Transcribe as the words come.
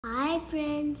Hi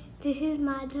friends, this is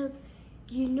Madhav.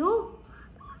 You know,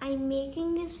 I'm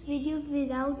making this video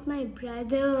without my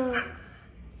brother.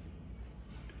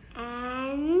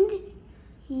 And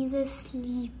he's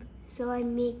asleep, so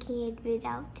I'm making it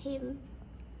without him.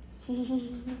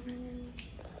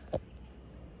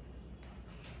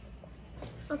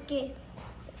 Okay.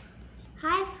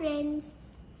 Hi friends,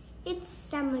 it's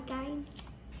summertime.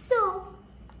 So,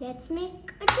 let's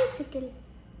make a juicicle.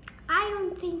 I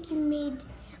don't think you made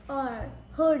or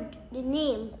heard the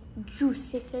name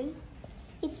Juicicle.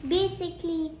 It's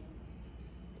basically,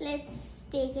 let's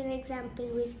take an example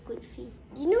with kulfi.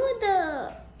 You know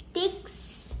the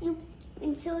ticks you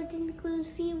insert in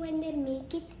kulfi when they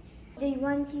make it? The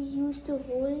ones you use to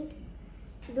hold,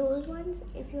 those ones,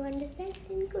 if you understand,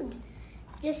 then good.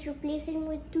 Just replacing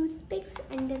with toothpicks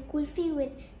and the kulfi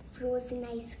with frozen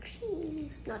ice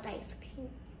cream. Not ice cream,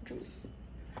 juice.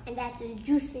 And that's a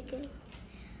juicicle.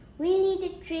 We'll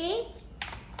need a tray,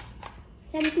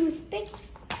 some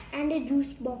toothpicks, and a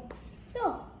juice box.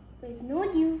 So, with no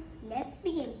ado, let's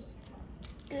begin.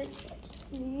 Good.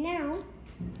 Now,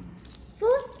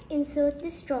 first insert the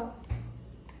straw.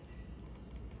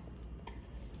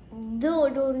 Though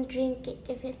don't drink it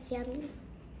if it's yummy.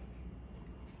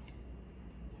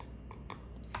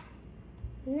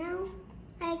 Now,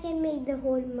 I can make the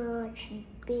hole much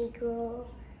bigger.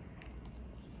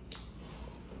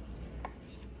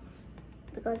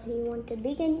 Because we want a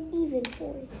big and even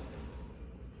hole.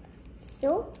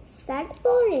 So, start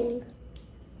pouring.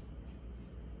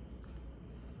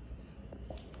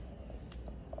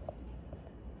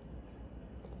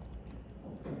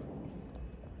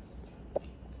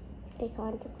 I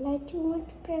can't apply too much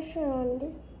pressure on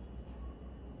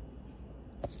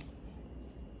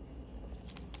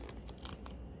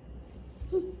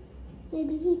this.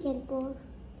 Maybe he can pour.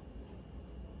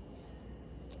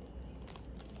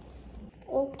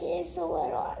 Okay, so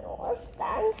we're almost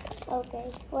done. Okay,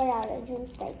 we're out of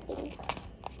juice, I think.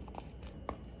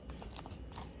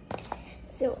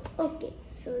 So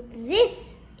this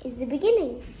is the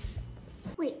beginning.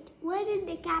 Wait, where did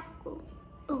the cap go?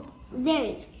 Oh, there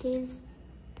it is.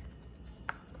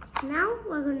 Now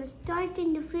we're going to start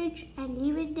in the fridge and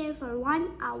leave it there for 1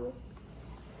 hour.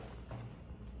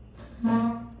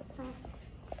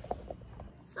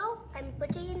 So I'm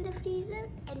putting in the freezer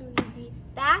and we'll be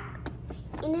back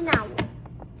in an hour.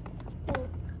 Oh,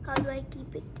 how do I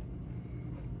keep it?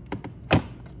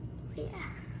 Yeah.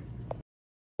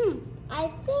 I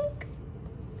think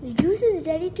the juice is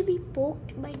ready to be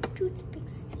poked by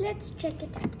toothpicks. Let's check it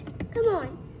out. Come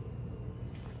on.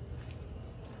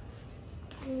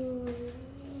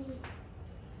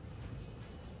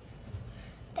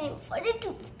 Time for the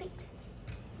toothpicks.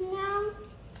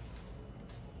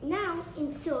 Now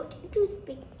insert a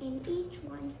toothpick in each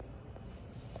one.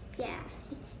 Yeah,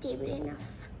 it's stable enough.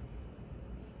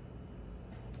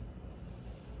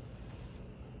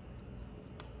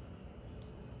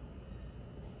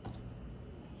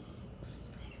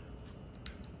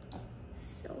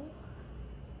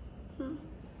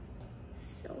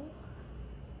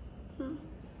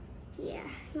 Yeah,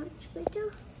 much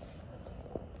better.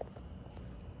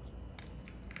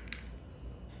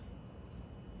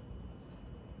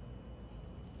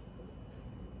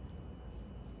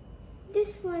 This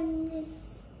one is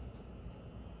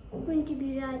going to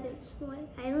be rather small.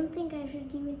 I don't think I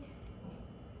should even.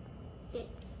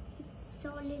 It's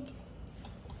solid.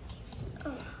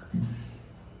 Oh.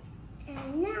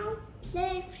 And now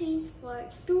let it freeze for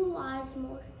 2 hours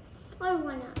more or 1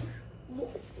 hour.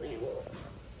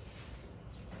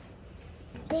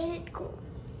 There it goes.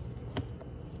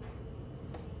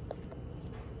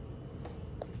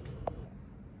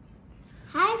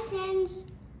 Hi friends,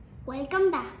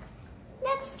 welcome back.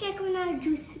 Let's check on our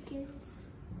juicicles.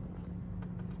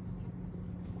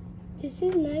 This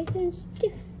is nice and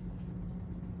stiff.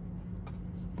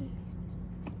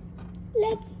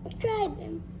 Let's try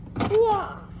them.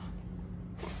 Wow!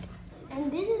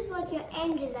 And this is what your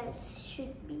end results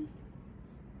should be.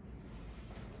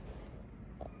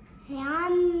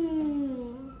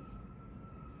 Yum!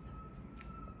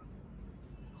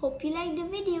 Hope you liked the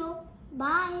video.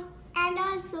 Bye! And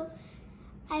also,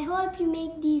 I hope you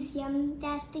make these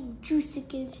yum-tastic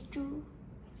juicicles too.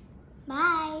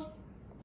 Bye!